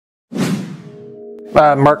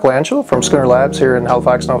Mark Lanchel from Schooner Labs here in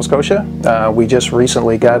Halifax, Nova Scotia. We just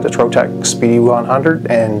recently got the Trotec Speedy 100,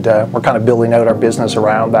 and we're kind of building out our business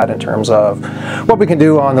around that in terms of what we can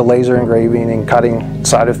do on the laser engraving and cutting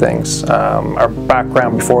side of things. Our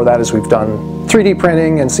background before that is we've done 3D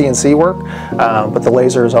printing and CNC work, but the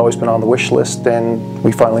laser has always been on the wish list, and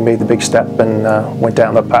we finally made the big step and went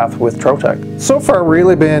down the path with Trotec. So far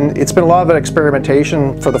it's been a lot of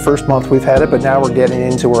experimentation for the first month we've had it, but now we're getting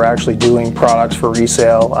into we're actually doing products for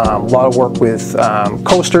resale. A lot of work with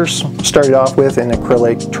coasters, started off with in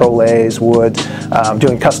acrylic, trolleys, wood,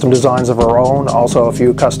 doing custom designs of our own, also a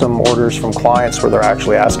few custom orders from clients where they're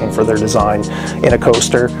actually asking for their design in a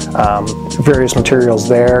coaster, various materials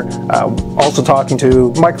there. Also talking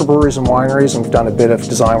to microbreweries and wineries, and we've done a bit of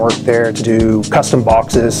design work there to do custom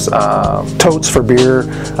boxes, totes for beer,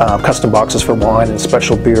 custom boxes for wine and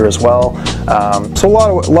special beer as well. So a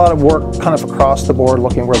lot of work kind of across the board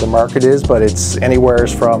looking where the market is, but it's anywhere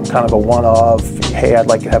from kind of a one-off, hey, I'd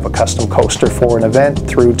like to have a custom coaster for an event,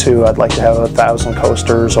 through to I'd like to have 1,000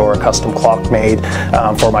 coasters or a custom clock made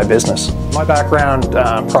for my business. My background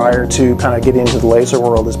prior to kind of getting into the laser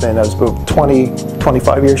world has been about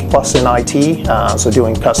 25 years plus in IT, so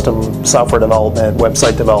doing custom software development,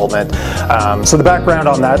 website development. So the background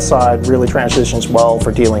on that side really transitions well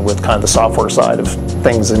for dealing with kind of the software side of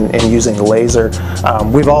things and using the laser.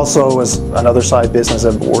 We've also, as another side business,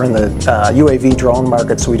 we're in the UAV drone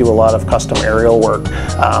market, so we do a lot of custom aerial work.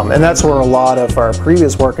 And that's where a lot of our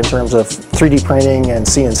previous work in terms of 3D printing and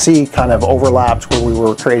CNC kind of overlapped, where we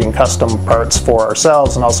were creating custom parts for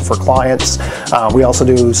ourselves and also for clients. We also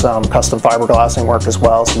do some custom fiberglassing work as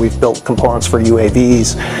well, so we've built components for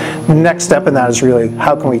UAVs. The next step in that is really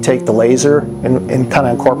how can we take the laser and kind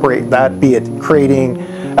of incorporate that, be it creating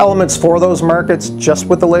elements for those markets just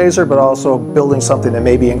with the laser, but also building something that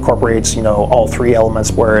maybe incorporates, you know, all three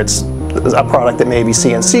elements, where it's a product that may be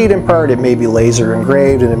CNC'd in part, it may be laser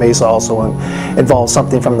engraved, and it may also involve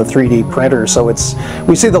something from the 3D printer. So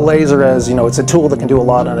we see the laser as, you know, it's a tool that can do a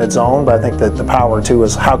lot on its own, but I think that the power too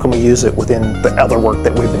is how can we use it within the other work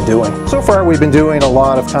that we've been doing. So far we've been doing a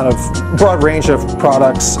lot of kind of broad range of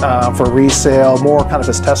products for resale, more kind of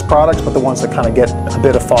as test products, but the ones that kind of get a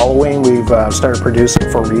bit of following, we've started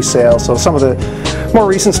producing for resale. So some of the more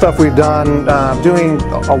recent stuff we've done, doing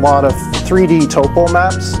a lot of 3D topo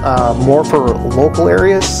maps, more for local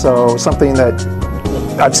areas, so something that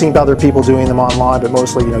I've seen other people doing them online, but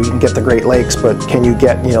mostly, you know, you can get the Great Lakes, but can you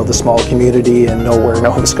get, you know, the small community in nowhere,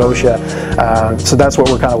 Nova Scotia? So that's what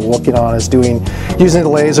we're kind of looking on, is using the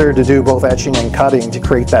laser to do both etching and cutting to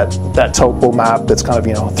create that topo map that's kind of,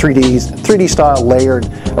 you know, 3D style layered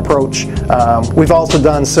approach. We've also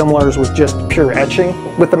done similars with just pure etching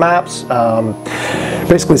with the maps.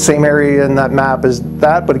 Basically the same area in that map as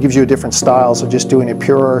that, but it gives you a different style, so just doing a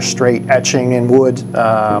pure straight etching in wood,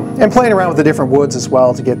 and playing around with the different woods as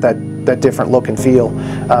well to get that different look and feel.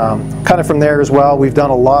 Kind of from there as well, we've done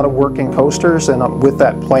a lot of work in coasters, and with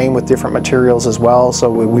that playing with different materials as well.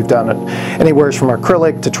 So we've done it anywhere from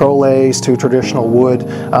acrylic to trolleys to traditional wood.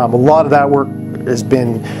 A lot of that work has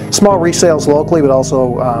been small resales locally, but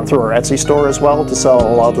also through our Etsy store as well to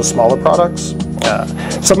sell a lot of the smaller products.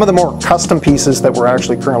 Some of the more custom pieces that we're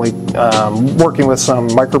actually currently working with some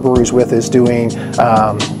microbreweries with is doing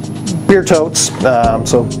beer totes,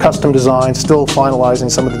 so custom design, still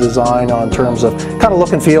finalizing some of the design on terms of kind of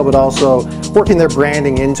look and feel, but also working their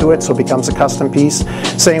branding into it so it becomes a custom piece.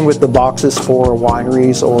 Same with the boxes for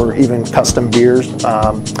wineries or even custom beers,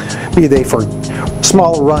 be they for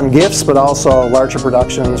smaller run gifts, but also larger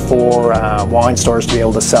productions for wine stores to be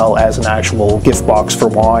able to sell as an actual gift box for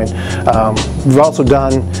wine. We've also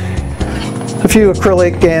done a few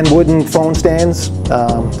acrylic and wooden phone stands.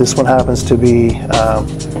 This one happens to be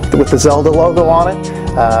with the Zelda logo on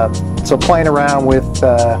it. So playing around with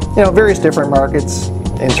you know, various different markets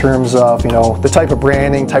in terms of, you know, the type of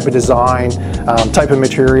branding, type of design, type of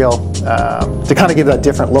material, to kind of give that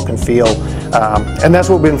different look and feel. And that's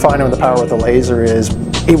what we've been finding with the power of the laser is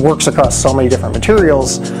it works across so many different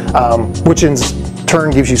materials, which in turn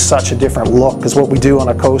gives you such a different look, because what we do on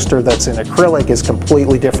a coaster that's in acrylic is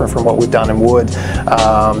completely different from what we've done in wood,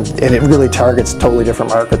 and it really targets totally different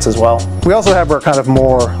markets as well. We also have our kind of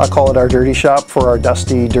more, I call it our dirty shop, for our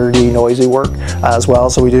dusty, dirty, noisy work as well.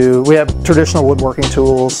 So we have traditional woodworking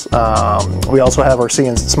tools. We also have our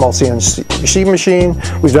small CNC machine.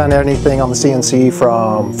 We've done anything on the CNC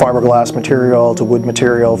from fiberglass material to wood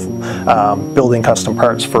material, building custom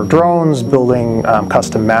parts for drones, building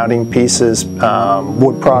custom mounting pieces,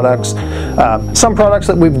 wood products. Some products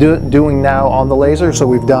that we've doing now on the laser, so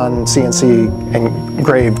we've done CNC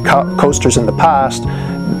engraved coasters in the past.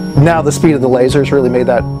 Now the speed of the laser has really made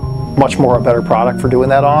that much more a better product for doing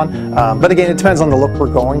that on. But again, it depends on the look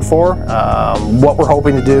we're going for. What we're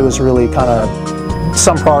hoping to do is really kind of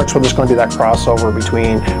some products where there's going to be that crossover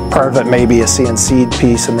between part of it may be a CNC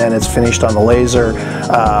piece and then it's finished on the laser.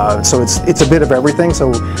 So it's a bit of everything.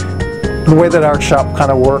 So the way that our shop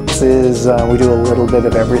kind of works is we do a little bit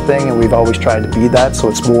of everything, and we've always tried to be that. So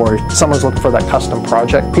it's more someone's looking for that custom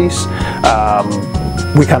project piece.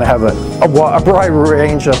 We kind of have a broad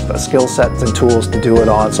range of skill sets and tools to do it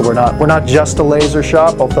on. So we're not just a laser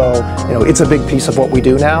shop, although it's a big piece of what we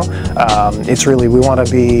do now. It's really, we want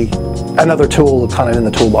to be another tool kind of in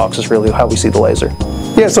the toolbox is really how we see the laser.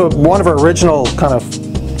 Yeah, so one of our original kind of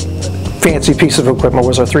fancy piece of equipment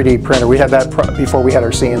was our 3D printer. We had that before we had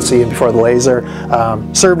our CNC and before the laser.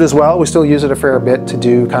 Served as well. We still use it a fair bit to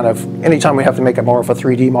do kind of anytime we have to make a more of a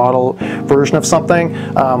 3D model version of something.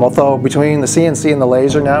 Although between the CNC and the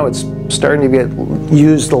laser now, it's starting to get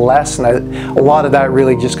used less, and a lot of that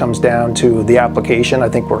really just comes down to the application. I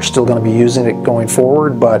think we're still going to be using it going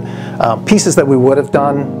forward, but pieces that we would have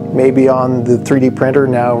done maybe on the 3D printer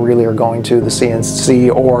now really are going to the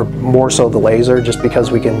CNC or more so the laser, just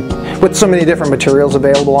because we can, with so many different materials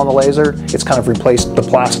available on the laser, it's kind of replaced the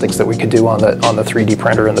plastics that we could do on the 3D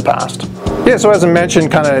printer in the past. Yeah, so as I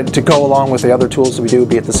mentioned, kind of to go along with the other tools that we do,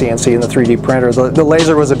 be it the CNC and the 3D printer, the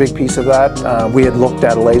laser was a big piece of that. We had looked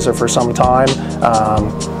at a laser for some time,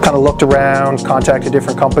 kind of looked around, contacted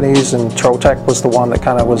different companies, and Trotec was the one that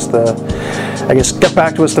kind of was the, I guess, got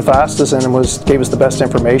back to us the fastest and gave us the best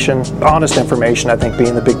information, honest information, I think,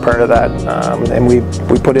 being the big part of that. And we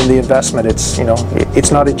put in the investment.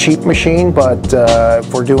 It's not a cheap machine, but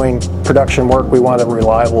if we're doing production work, we want a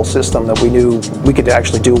reliable system that we knew we could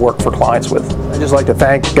actually do work for clients with. I'd just like to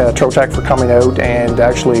thank Trotec for coming out and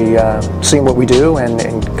actually seeing what we do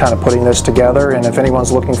and kind of putting this together. And if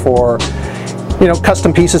anyone's looking for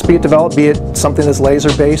custom pieces be it developed, be it something that's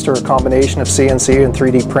laser based or a combination of CNC and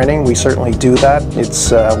 3D printing, we certainly do that.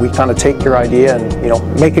 It's we kind of take your idea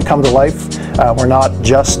and make it come to life. We're not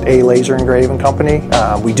just a laser engraving company.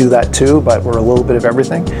 We do that too, but we're a little bit of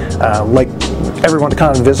everything. Like everyone to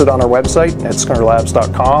kind of visit on our website at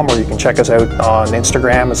schoonerlabs.com, or you can check us out on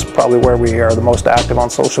Instagram. It's probably where we are the most active on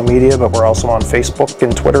social media, but we're also on Facebook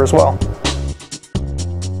and Twitter as well.